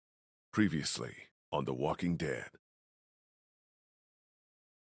Previously on The Walking Dead.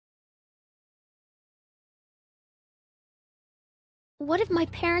 What if my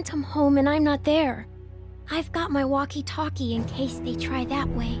parents come home and I'm not there? I've got my walkie-talkie in case they try that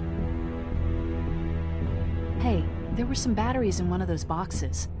way. Hey, there were some batteries in one of those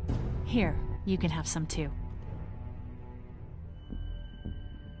boxes. Here, you can have some too.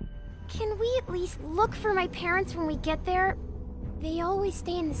 Can we at least look for my parents when we get there? They always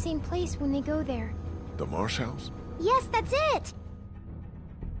stay in the same place when they go there. The Marsh House? Yes, that's it!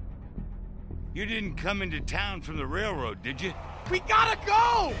 You didn't come into town from the railroad, did you? We gotta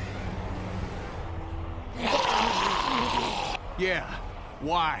go! Yeah,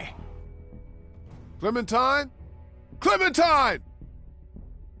 why? Clementine? Clementine!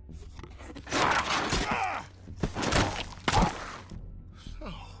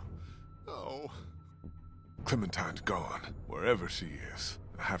 Oh. Clementine's gone. Wherever she is,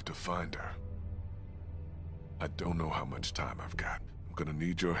 I have to find her. I don't know how much time I've got. I'm gonna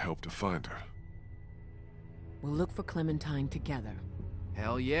need your help to find her. We'll look for Clementine together.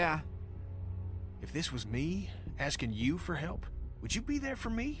 Hell yeah. If this was me, asking you for help, would you be there for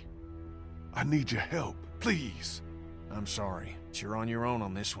me? I need your help, please. I'm sorry, but you're on your own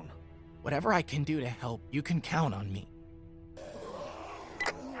on this one. Whatever I can do to help, you can count on me.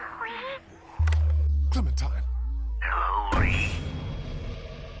 Clementine. Hurry.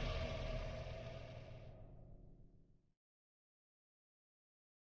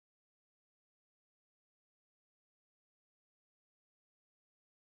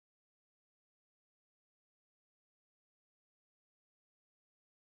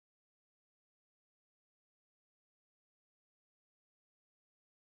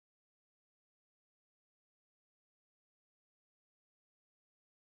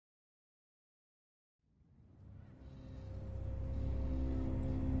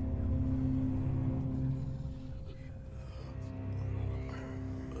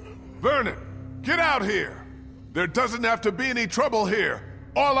 Vernon, get out here! There doesn't have to be any trouble here.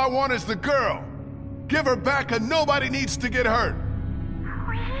 All I want is the girl. Give her back and nobody needs to get hurt.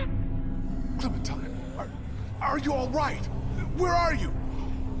 Clementine, are you all right? Where are you?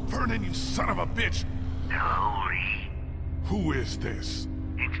 Vernon, you son of a bitch! Hurry. Who is this?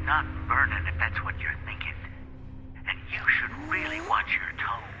 It's not Vernon if that's what you're thinking. And you should really watch your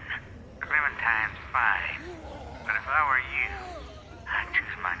tone. Clementine's fine. But if I were you, I'd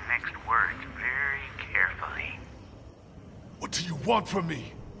choose my next words very carefully. What do you want from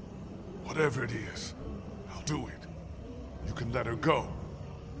me? Whatever it is, I'll do it. You can let her go.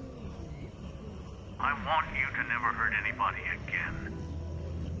 I want you to never hurt anybody again.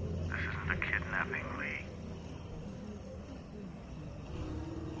 This isn't a kidnapping, Lee.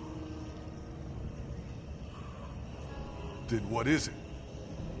 Then what is it?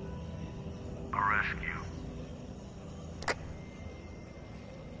 A rescue.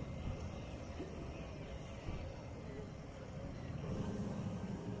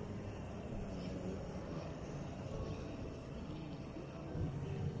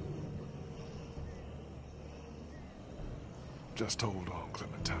 Just hold on,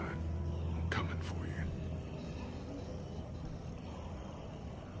 Clementine. I'm coming for you.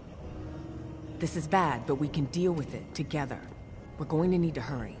 This is bad, but we can deal with it together. We're going to need to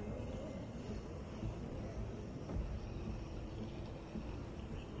hurry.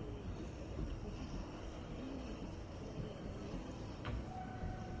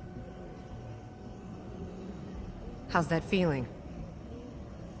 How's that feeling?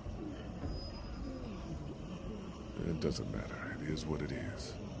 It doesn't matter. It is what it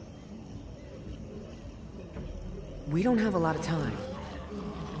is. We don't have a lot of time.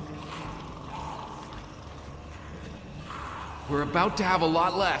 We're about to have a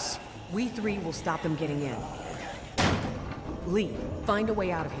lot less. We three will stop them getting in. Lee, find a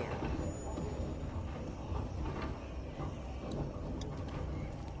way out of here.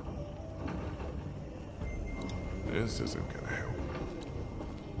 This isn't gonna help.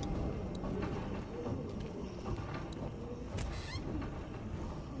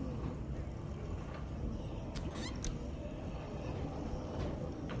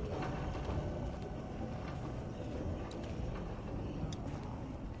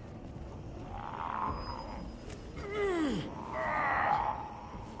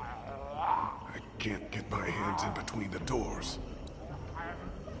 I can't get my hands in between the doors.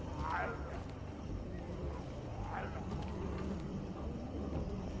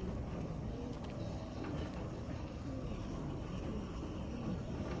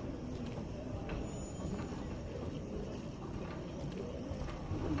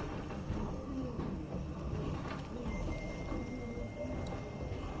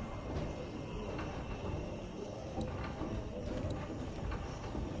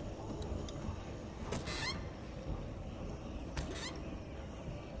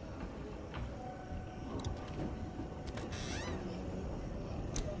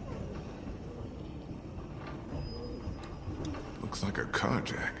 Looks like a car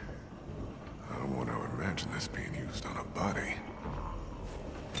jack. I don't want to imagine this being used on a body.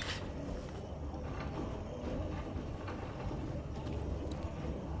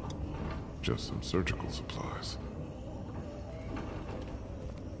 Just some surgical supplies.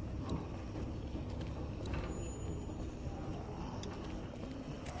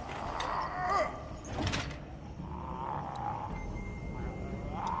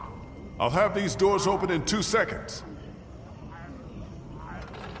 I'll have these doors open in 2 seconds.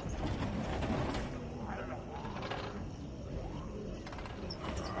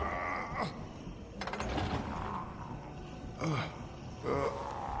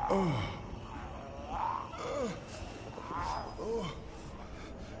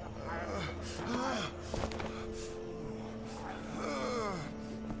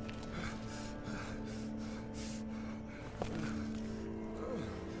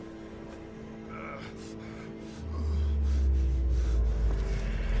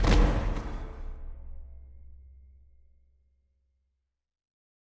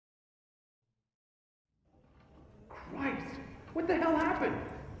 What the hell happened?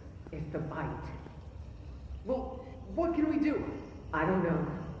 It's the bite. Well, what can we do? I don't know.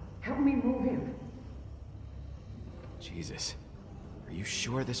 Help me move him. Jesus. Are you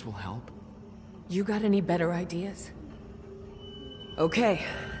sure this will help? You got any better ideas? Okay,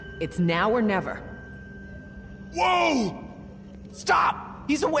 it's now or never. Whoa! Stop!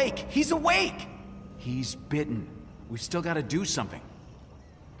 He's awake! He's awake! He's bitten. We've still got to do something.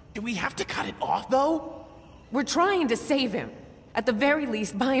 Do we have to cut it off, though? We're trying to save him. At the very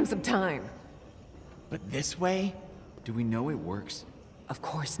least, buy him some time. But this way? Do we know it works? Of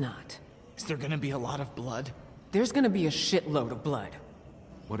course not. Is there gonna be a lot of blood? There's gonna be a shitload of blood.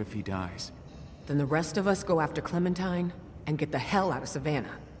 What if he dies? Then the rest of us go after Clementine and get the hell out of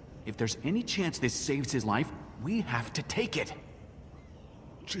Savannah. If there's any chance this saves his life, we have to take it.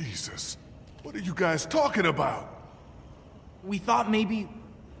 Jesus, what are you guys talking about? We thought maybe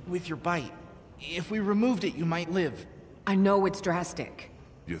with your bite, if we removed it, you might live. I know it's drastic,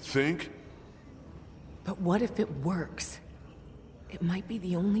 You think? but what if it works? It might be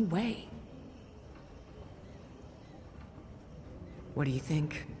the only way. What do you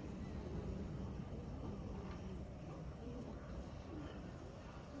think?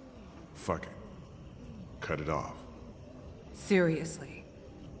 Fuck it. Cut it off. Seriously.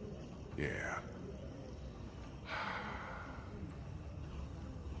 Yeah.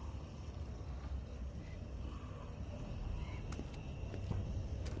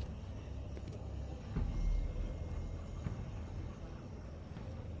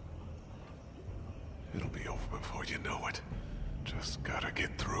 It'll be over before you know it. Just gotta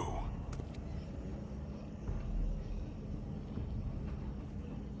get through.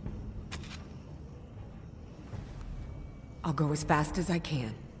 I'll go as fast as I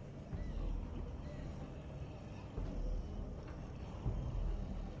can.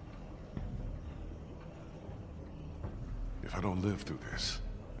 If I don't live through this,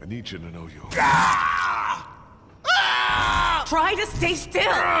 I need you to know you'll... Try to stay still!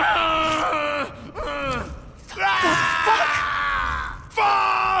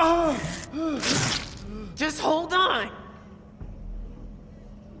 Just hold on!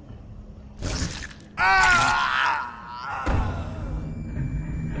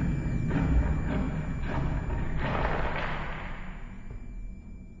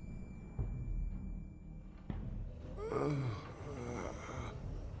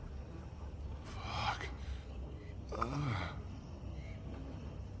 Fuck.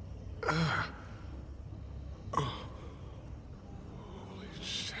 Holy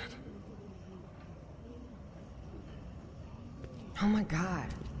shit. Oh my god,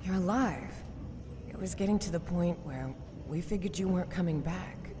 you're alive. It was getting to the point where we figured you weren't coming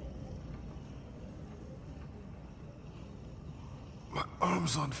back. My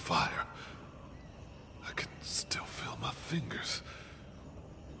arm's on fire. I can still feel my fingers.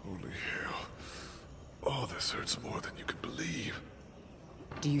 Holy hell. All this hurts more than you can believe.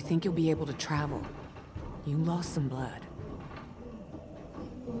 Do you think you'll be able to travel? You lost some blood.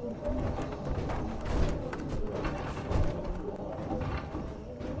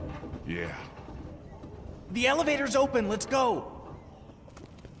 Yeah. The elevator's open, let's go!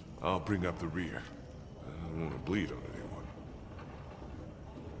 I'll bring up the rear. I don't want to bleed on anyone.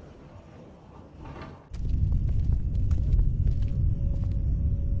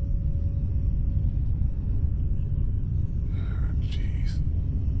 Jeez.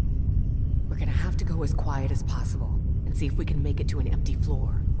 We're gonna have to go as quiet as possible and see if we can make it to an empty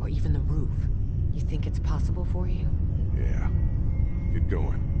floor or even the roof. You think it's possible for you? Yeah. Get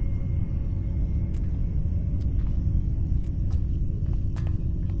going.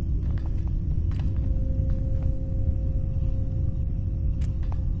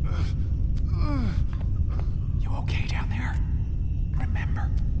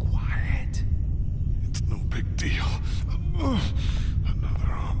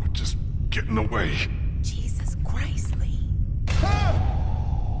 Get in the way. Jesus Christ, Lee.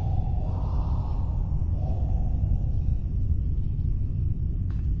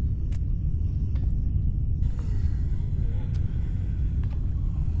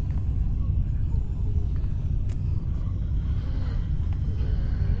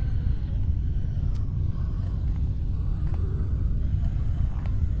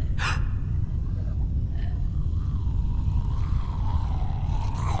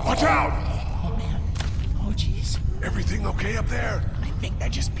 Watch out! Oh, man. Oh, jeez. Everything okay up there? I think I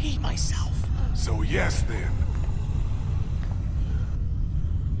just peed myself. So yes, then.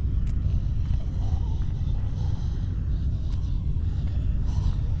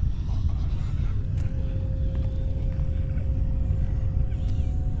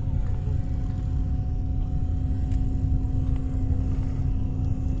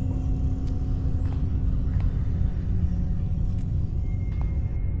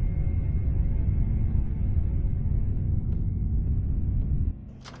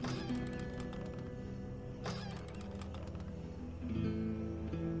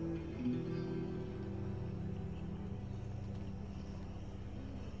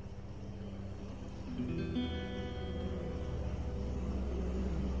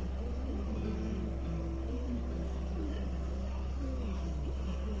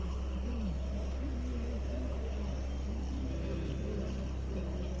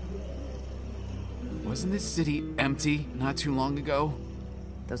 Wasn't this city empty not too long ago?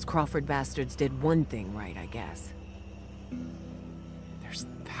 Those Crawford bastards did one thing right, I guess. There's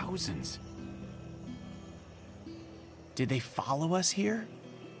thousands. Did they follow us here?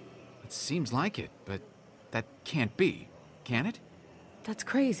 It seems like it, but that can't be, can it? That's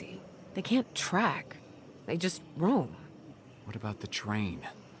crazy. They can't track. They just roam. What about the train?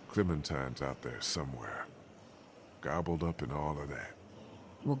 Clementine's out there somewhere. Gobbled up in all of that.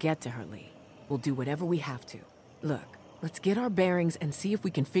 We'll get to her, Lee. We'll do whatever we have to. Look, let's get our bearings and see if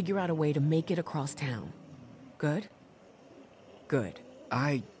we can figure out a way to make it across town. Good? Good.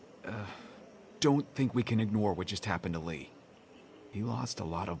 I don't think we can ignore what just happened to Lee. He lost a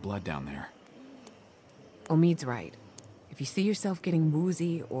lot of blood down there. Omid's right. If you see yourself getting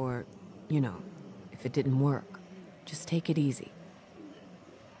woozy or, you know, if it didn't work, just take it easy.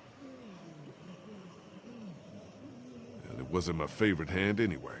 And it wasn't my favorite hand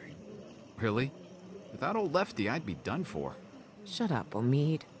anyway. Really? Without old Lefty, I'd be done for. Shut up,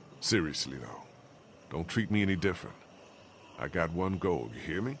 Omid. Seriously, though. Don't treat me any different. I got one goal, you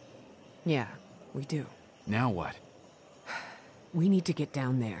hear me? Yeah, we do. Now what? We need to get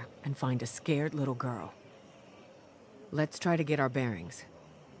down there and find a scared little girl. Let's try to get our bearings.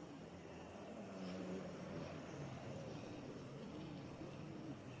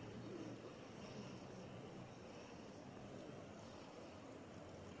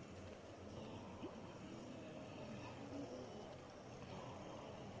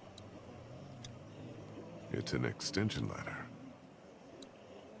 It's an extension ladder.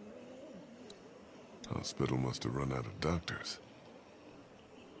 Hospital must have run out of doctors.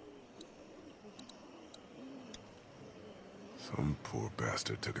 Some poor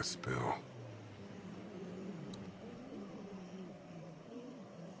bastard took a spill.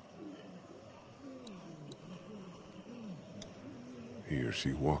 He or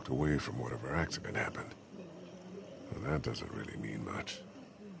she walked away from whatever accident happened. Well, that doesn't really mean much.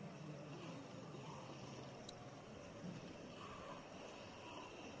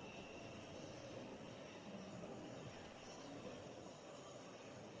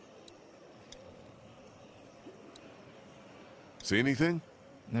 See anything?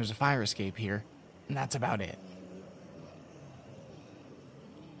 There's a fire escape here, and that's about it.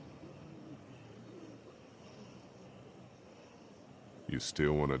 You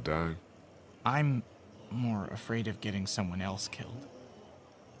still want to die? I'm more afraid of getting someone else killed.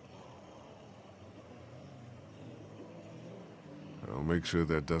 I'll make sure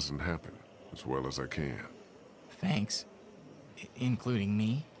that doesn't happen, as well as I can. Thanks. Including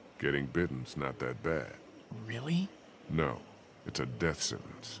me? Getting bitten's not that bad. Really? No, it's a death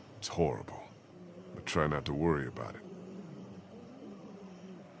sentence. It's horrible. But try not to worry about it.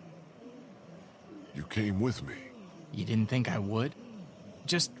 You came with me. You didn't think I would?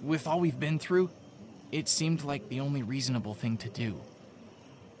 Just with all we've been through, it seemed like the only reasonable thing to do.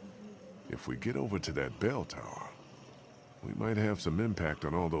 If we get over to that bell tower, we might have some impact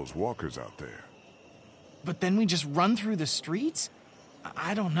on all those walkers out there. But then we just run through the streets?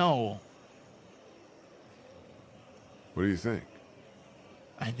 I don't know. What do you think?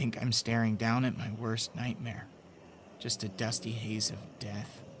 I think I'm staring down at my worst nightmare. Just a dusty haze of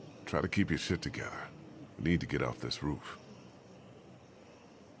death. Try to keep your shit together. We need to get off this roof.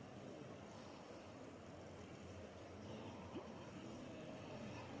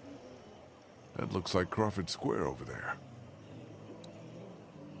 That looks like Crawford Square over there.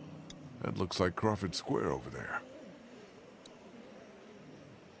 That looks like Crawford Square over there.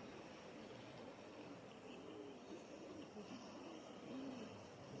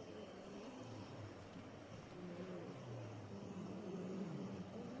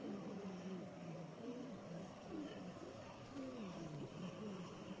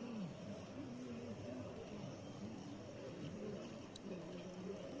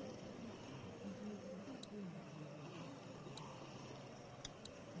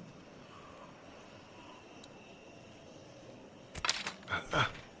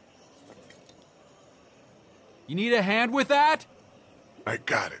 You need a hand with that? I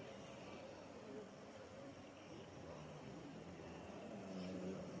got it.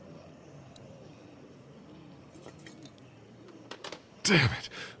 Damn it.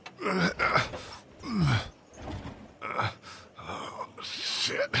 Oh,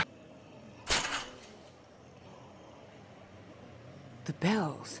 shit. The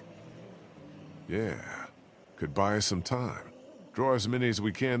bells. Yeah. Could buy us some time. Draw as many as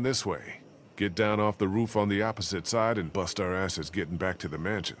we can this way. Get down off the roof on the opposite side and bust our asses getting back to the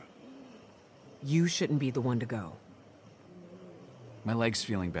mansion. You shouldn't be the one to go. My leg's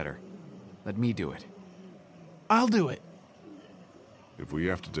feeling better. Let me do it. I'll do it. If we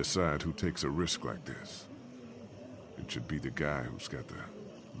have to decide who takes a risk like this, it should be the guy who's got the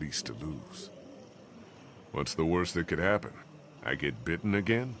least to lose. What's the worst that could happen? I get bitten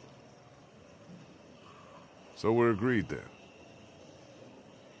again? So we're agreed then.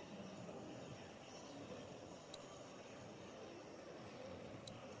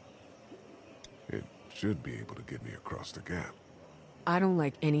 It should be able to get me across the gap. I don't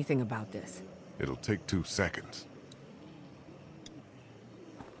like anything about this. It'll take 2 seconds.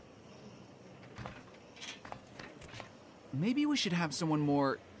 Maybe we should have someone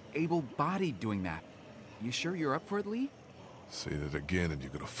more able-bodied doing that. You sure you're up for it, Lee? Say that again and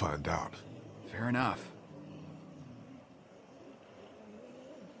you're gonna find out. Fair enough.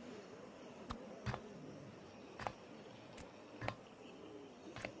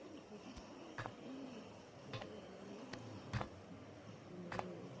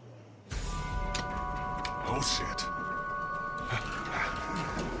 Oh shit.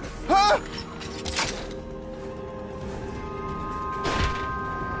 Huh?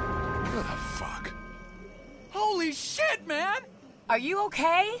 What the fuck? Holy shit, man! Are you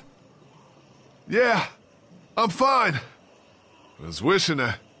okay? Yeah, I'm fine. I was wishing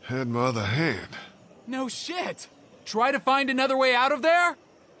I had my other hand. No shit! Try to find another way out of there?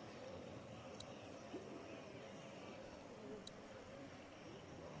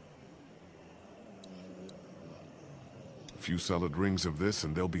 A few solid rings of this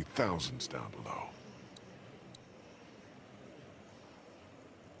and there'll be thousands down below.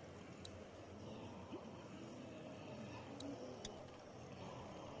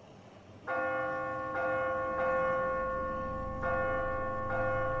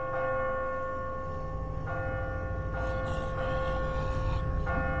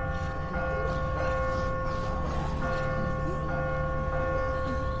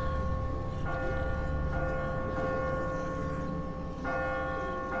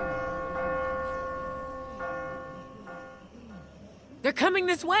 They're coming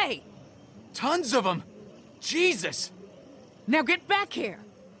this way! Tons of them! Jesus! Now get back here!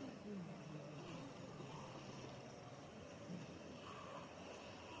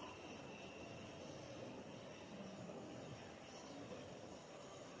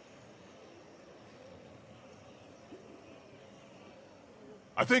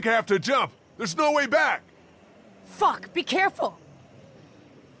 I think I have to jump. There's no way back. Fuck, be careful!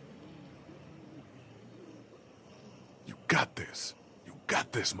 You got this. You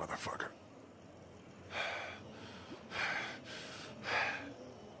got this, motherfucker.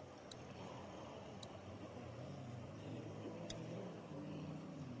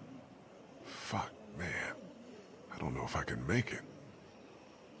 Fuck, man. I don't know if I can make it.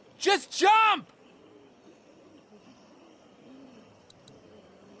 Just jump!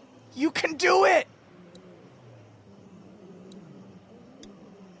 You can do it!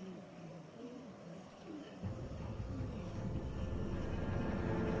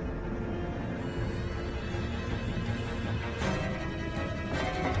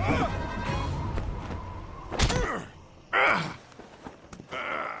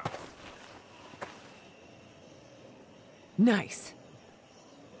 Nice.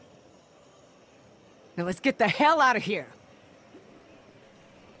 Now let's get the hell out of here!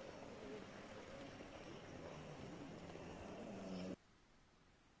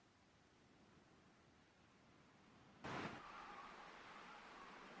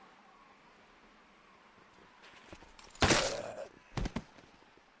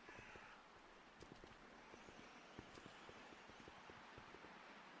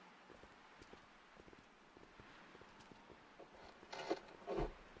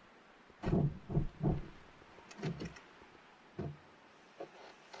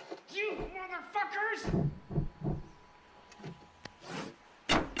 Walkers?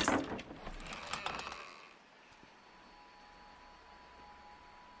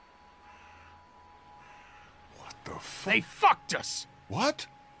 What the fuck? They fucked us! What?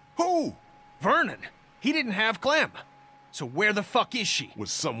 Who? Vernon. He didn't have Clem. So where the fuck is she? With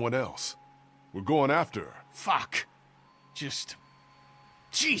someone else. We're going after her. Fuck. Just...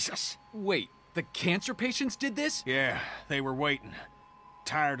 Jesus! Wait, the cancer patients did this? Yeah, they were waiting.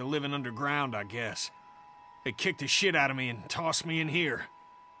 Tired of living underground, I guess. They kicked the shit out of me and tossed me in here.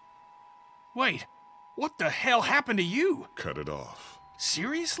 Wait, what the hell happened to you? Cut it off.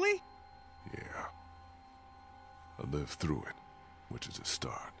 Seriously? Yeah. I lived through it, which is a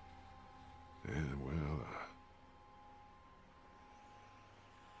start. And, well,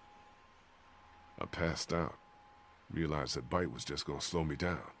 I passed out. Realized that bite was just gonna slow me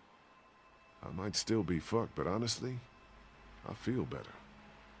down. I might still be fucked, but honestly, I feel better.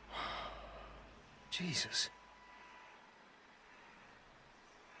 Jesus.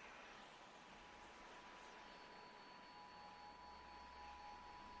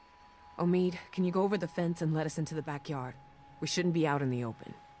 Omid, can you go over the fence and let us into the backyard? We shouldn't be out in the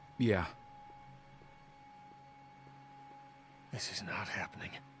open. Yeah. This is not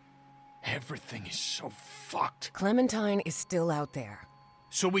happening. Everything is so fucked. Clementine is still out there.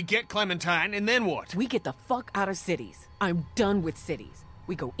 So we get Clementine, and then what? We get the fuck out of cities. I'm done with cities.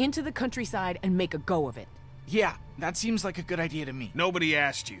 We go into the countryside and make a go of it. Yeah, that seems like a good idea to me. Nobody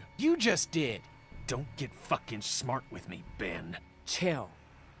asked you. You just did. Don't get fucking smart with me, Ben. Chill.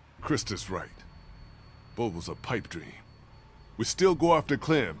 Krista's right. Vogel's a pipe dream. We still go after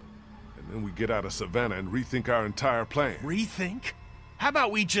Clem, and then we get out of Savannah and rethink our entire plan. Rethink? How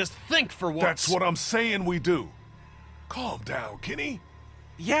about we just think for once? That's what I'm saying we do. Calm down, Kenny.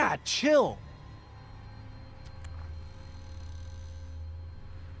 Yeah, chill.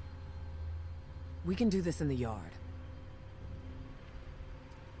 We can do this in the yard.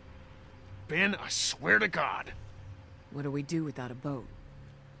 Ben, I swear to God. What do we do without a boat?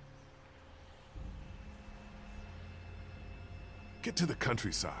 Get to the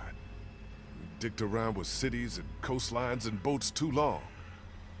countryside. We dicked around with cities and coastlines and boats too long.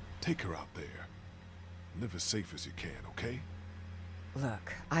 Take her out there. Live as safe as you can, okay?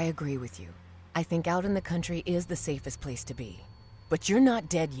 Look, I agree with you. I think out in the country is the safest place to be. But you're not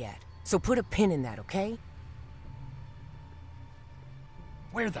dead yet, so put a pin in that, okay?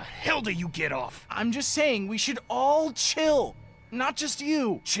 Where the hell do you get off? I'm just saying we should all chill. Not just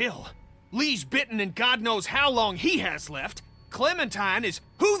you. Chill? Lee's bitten and God knows how long he has left. Clementine is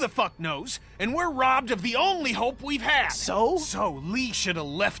who the fuck knows, and we're robbed of the only hope we've had. So? So Lee should have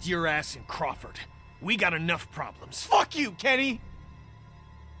left your ass in Crawford. We got enough problems. Fuck you, Kenny!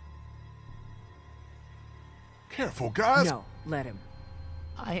 Careful, guys. No, let him.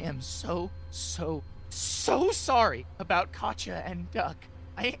 I am so sorry about Katja and Duck.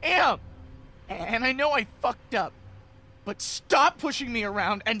 I am! And I know I fucked up. But stop pushing me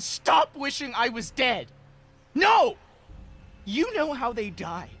around and stop wishing I was dead! No! You know how they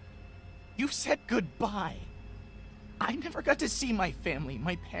die. You've said goodbye. I never got to see my family,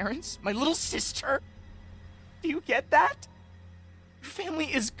 my parents, my little sister. Do you get that? Your family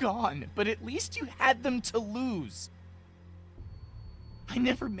is gone, but at least you had them to lose. I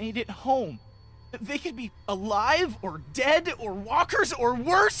never made it home. They could be alive or dead or walkers or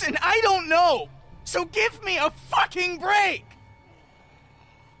worse, and I don't know. So give me a fucking break!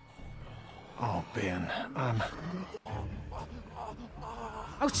 Oh, Ben,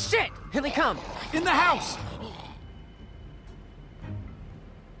 Oh shit! Here they come! In the house!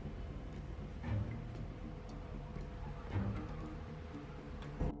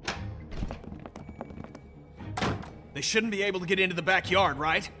 They shouldn't be able to get into the backyard,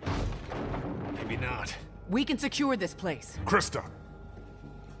 right? Maybe not. We can secure this place. Krista.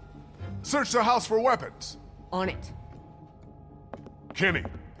 Search the house for weapons. On it. Kenny.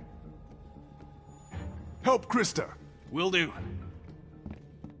 Help Krista. Will do.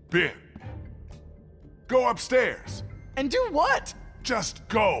 Ben. Go upstairs. And do what? Just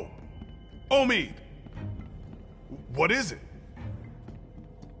go. Omid. What is it?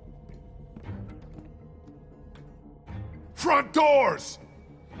 Front doors!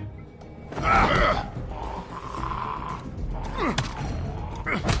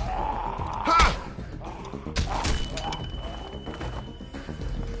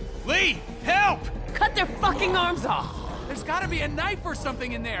 Lee, help! Cut their fucking arms off! There's gotta be a knife or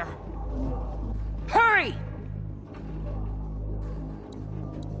something in there. Hurry!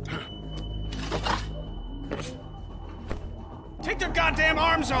 Take their goddamn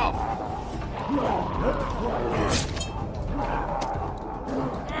arms off!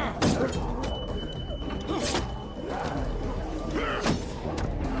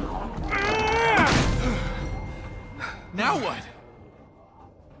 Now what?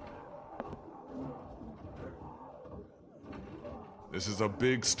 This is a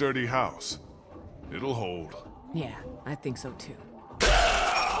big, sturdy house. It'll hold. Yeah, I think so too.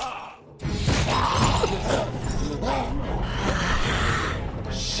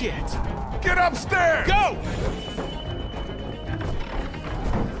 Shit! Get upstairs! Go!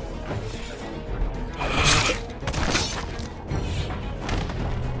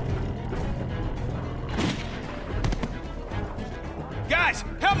 Guys,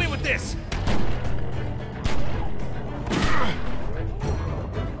 help me with this!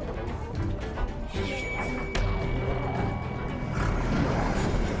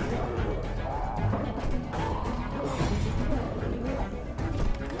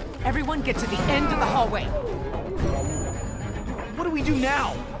 Everyone get to the end of the hallway. What do we do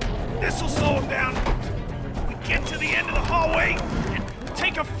now? This'll slow him down. We get to the end of the hallway and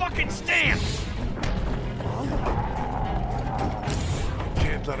take a fucking stand.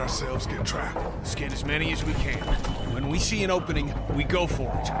 Can't let ourselves get trapped. Let's get as many as we can. When we see an opening, we go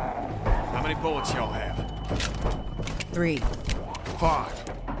for it. How many bullets y'all have? 3. 5.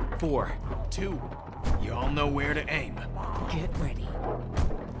 4. 2. You all know where to aim. Get ready.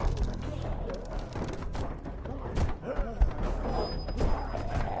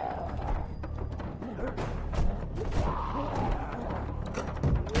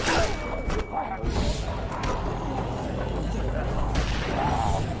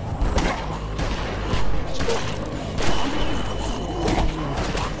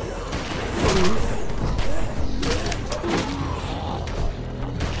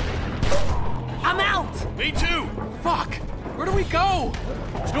 Me too! Fuck! Where do we go?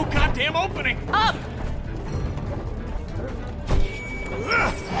 There's no goddamn opening! Up!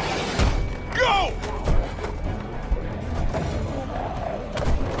 Go!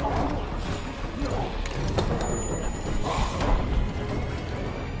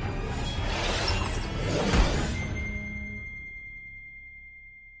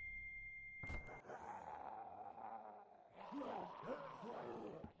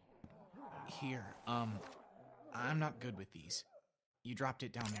 Here, I'm not good with these. You dropped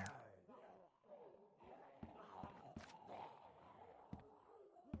it down there.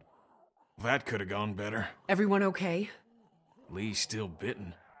 That could have gone better. Everyone okay? Lee's still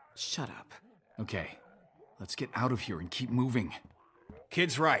bitten. Shut up. Okay, let's get out of here and keep moving.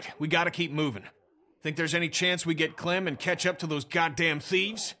 Kid's right. We gotta keep moving. Think there's any chance we get Clem and catch up to those goddamn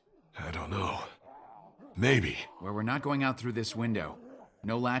thieves? I don't know. Maybe. Well, we're not going out through this window.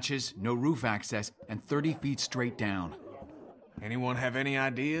 No latches, no roof access, and 30 feet straight down. Anyone have any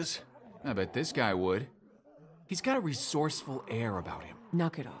ideas? I bet this guy would. He's got a resourceful air about him.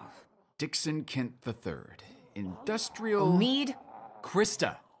 Knock it off. Dixon Kent III. Industrial... Mead?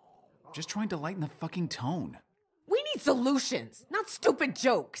 Krista. Just trying to lighten the fucking tone. We need solutions, not stupid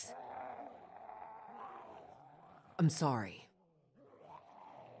jokes. I'm sorry.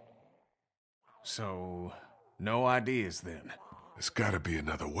 So, no ideas then? There's gotta be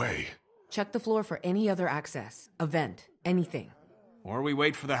another way. Check the floor for any other access, a vent, anything. Or we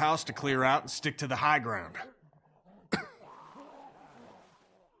wait for the house to clear out and stick to the high ground.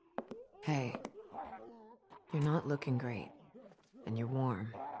 Hey, you're not looking great, and you're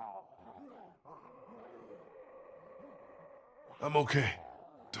warm. I'm okay.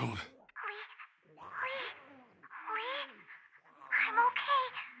 Don't... Lee, I'm okay.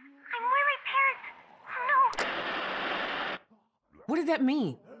 I'm where my parents... No! What did that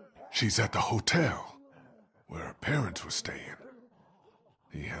mean? She's at the hotel, where her parents were staying.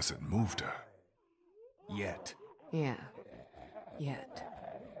 He hasn't moved her. Yet. Yeah, yet.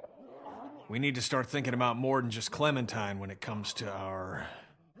 We need to start thinking about more than just Clementine when it comes to our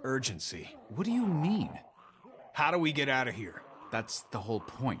urgency. What do you mean? How do we get out of here? That's the whole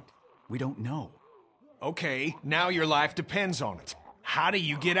point. We don't know. Okay, now your life depends on it. How do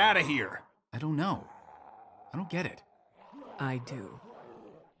you get out of here? I don't know. I don't get it. I do.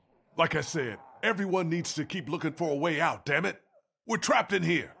 Like I said, everyone needs to keep looking for a way out, damn it. We're trapped in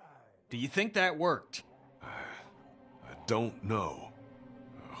here. Do you think that worked? I don't know.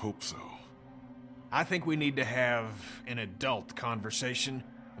 I hope so. I think we need to have an adult conversation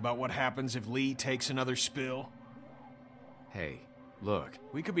about what happens if Lee takes another spill. Hey, look.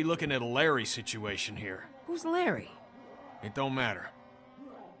 We could be looking at a Larry situation here. Who's Larry? It don't matter.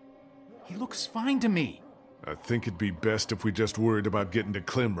 He looks fine to me. I think it'd be best if we just worried about getting to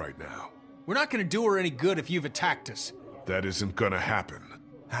Clem right now. We're not gonna do her any good if you've attacked us. That isn't gonna happen.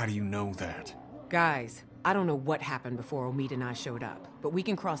 How do you know that? Guys, I don't know what happened before Omid and I showed up, but we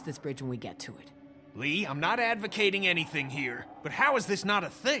can cross this bridge when we get to it. Lee, I'm not advocating anything here, but how is this not a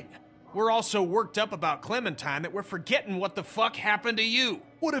thing? We're all so worked up about Clementine that we're forgetting what the fuck happened to you.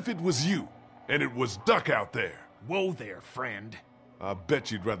 What if it was you, and it was Duck out there? Whoa there, friend. I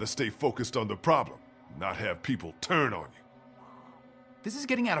bet you'd rather stay focused on the problem, not have people turn on you. This is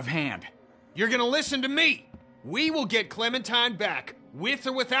getting out of hand. You're gonna listen to me. We will get Clementine back, with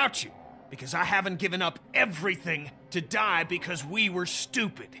or without you, because I haven't given up everything to die because we were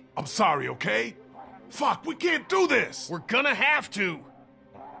stupid. I'm sorry, okay? Fuck, we can't do this! We're gonna have to.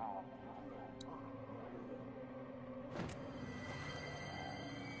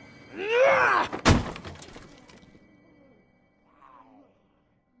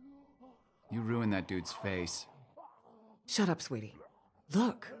 You ruined that dude's face. Shut up, sweetie.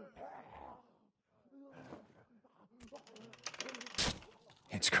 Look.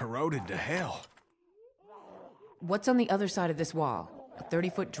 It's corroded to hell. What's on the other side of this wall? A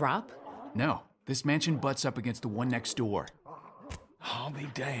 30-foot drop? No, this mansion butts up against the one next door. I'll be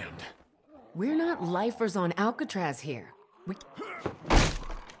damned. We're not lifers on Alcatraz here.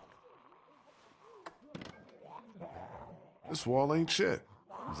 This wall ain't shit.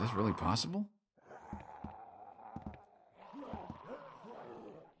 Is this really possible?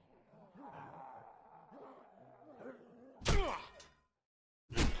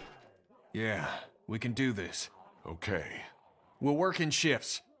 Yeah, we can do this. Okay. We'll work in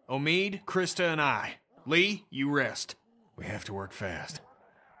shifts. Omid, Krista, and I. Lee, you rest. We have to work fast.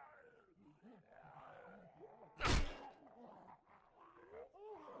 I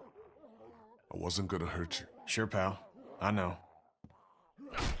wasn't gonna hurt you. Sure, pal. I know.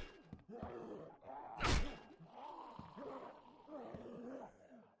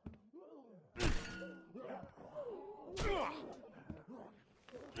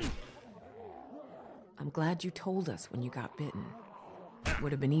 I'm glad you told us when you got bitten.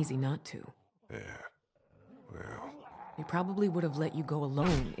 Would have been easy not to. Yeah. Well, We probably would have let you go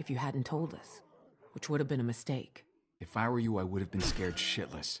alone if you hadn't told us, which would have been a mistake. If I were you, I would have been scared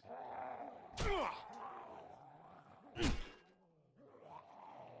shitless.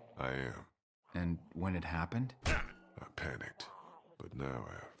 I am. And when it happened? I panicked. But now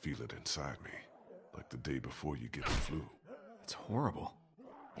I feel it inside me. Like the day before you get the flu. It's horrible.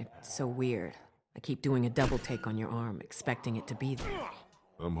 It's so weird. I keep doing a double take on your arm, expecting it to be there.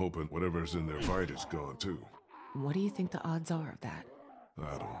 I'm hoping whatever's in their bite is gone too. What do you think the odds are of that?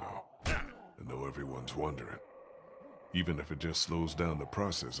 I don't know. I know everyone's wondering. Even if it just slows down the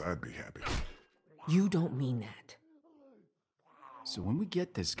process, I'd be happy. You don't mean that. So when we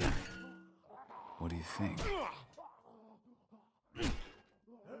get this guy, what do you think?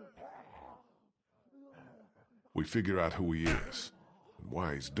 We figure out who he is, and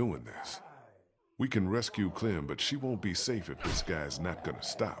why he's doing this. We can rescue Clem, but she won't be safe if this guy's not gonna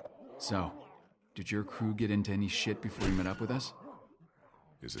stop. So, did your crew get into any shit before you met up with us?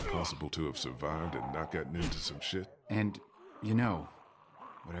 Is it possible to have survived and not gotten into some shit? And, you know,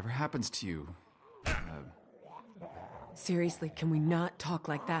 whatever happens to you, Seriously, can we not talk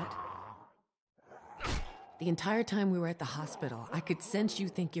like that? The entire time we were at the hospital, I could sense you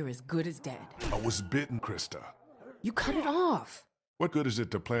think you're as good as dead. I was bitten, Krista. You cut it off. What good is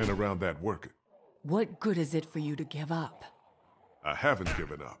it to plan around that working? What good is it for you to give up? I haven't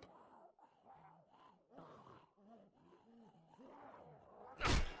given up.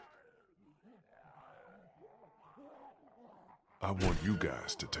 I want you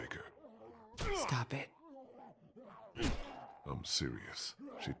guys to take her. Stop it. I'm serious.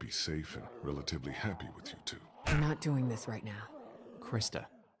 She'd be safe and relatively happy with you two. I'm not doing this right now. Krista,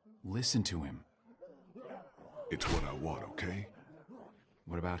 listen to him. It's what I want, okay?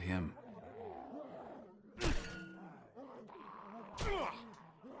 What about him?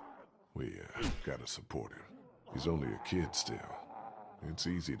 We gotta support him. He's only a kid still. It's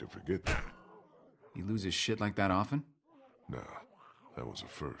easy to forget that. He loses shit like that often? Nah, that was a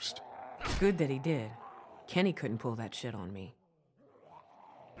first. It's good that he did. Kenny couldn't pull that shit on me.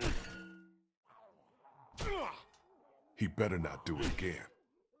 He better not do it again.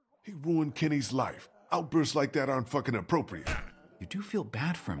 He ruined Kenny's life. Outbursts like that aren't fucking appropriate. You do feel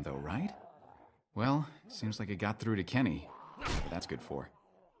bad for him though, right? Well, seems like it got through to Kenny. Whatever that's good for.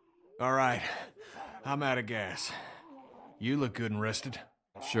 All right, I'm out of gas. You look good and rested.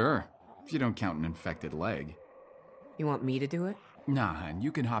 Sure, if you don't count an infected leg. You want me to do it? Nah, hun,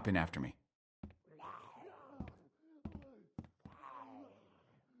 you can hop in after me.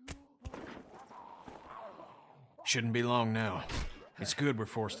 Shouldn't be long now. It's good we're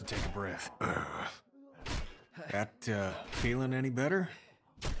forced to take a breath. Feeling any better?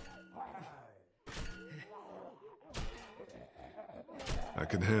 I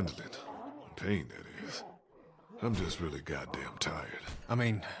can handle it. Pain, that is. I'm just really goddamn tired. I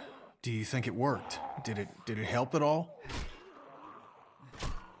mean, Do you think it worked? Did it help at all?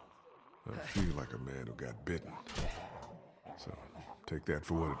 I feel like a man who got bitten. So, take that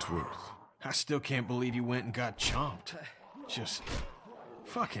for what it's worth. I still can't believe you went and got chomped. Just...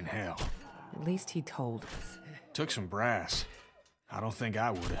 fucking hell. At least he told us. Took some brass. I don't think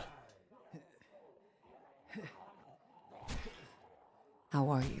I would've. How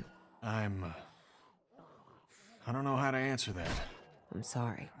are you? I don't know how to answer that. I'm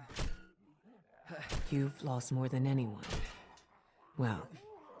sorry. You've lost more than anyone. Well,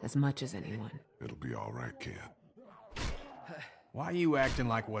 as much as anyone. It'll be all right, kid. Why are you acting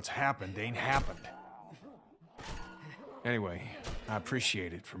like what's happened ain't happened? Anyway, I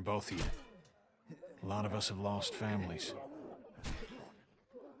appreciate it from both of you. A lot of us have lost families.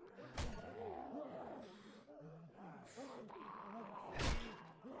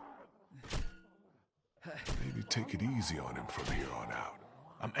 Maybe take it easy on him from here on out.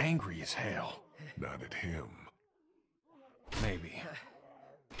 I'm angry as hell. Not at him. Maybe.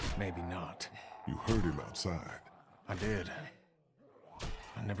 Maybe not. You heard him outside. I did.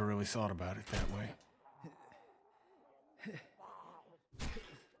 I never really thought about it that way.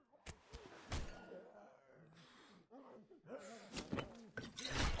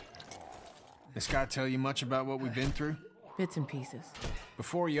 This guy tell you much about what we've been through? Bits and pieces.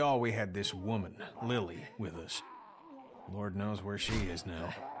 Before y'all, we had this woman, Lily, with us. Lord knows where she is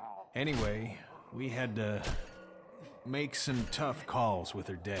now. Anyway, we had to make some tough calls with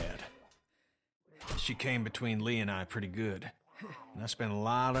her dad. She came between Lee and I pretty good. And I spent a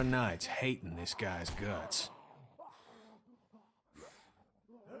lot of nights hating this guy's guts.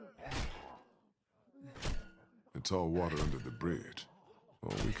 It's all water under the bridge.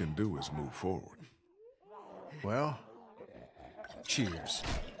 All we can do is move forward. Well, cheers.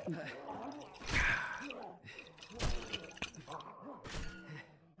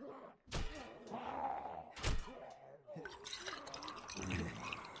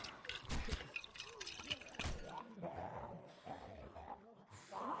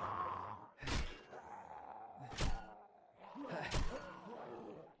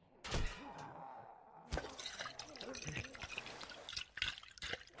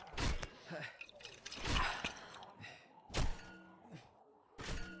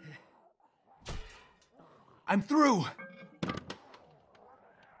 I'm through!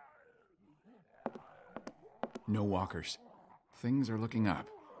 No walkers. Things are looking up.